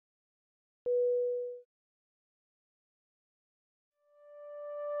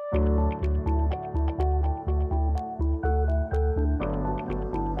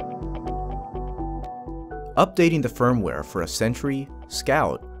Updating the firmware for a Sentry,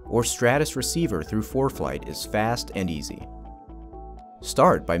 Scout, or Stratus receiver through ForeFlight is fast and easy.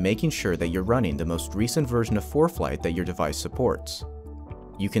 Start by making sure that you're running the most recent version of ForeFlight that your device supports.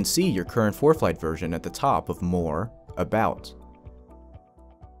 You can see your current ForeFlight version at the top of More, About.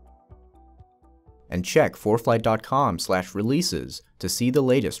 And check foreflight.com/releases to see the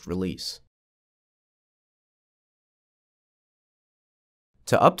latest release.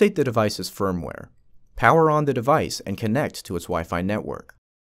 To update the device's firmware, power on the device and connect to its Wi-Fi network.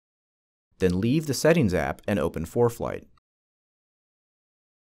 Then leave the Settings app and open ForeFlight.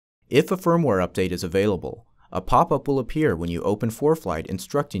 If a firmware update is available, a pop-up will appear when you open ForeFlight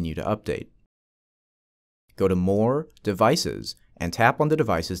instructing you to update. Go to More, Devices, and tap on the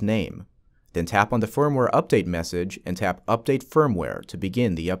device's name. Then tap on the firmware update message and tap Update Firmware to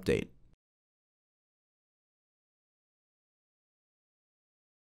begin the update.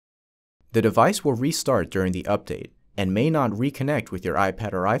 The device will restart during the update and may not reconnect with your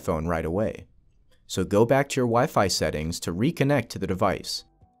iPad or iPhone right away. So go back to your Wi-Fi settings to reconnect to the device.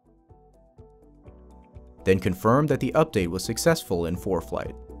 Then confirm that the update was successful in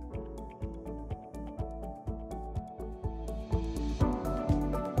ForeFlight.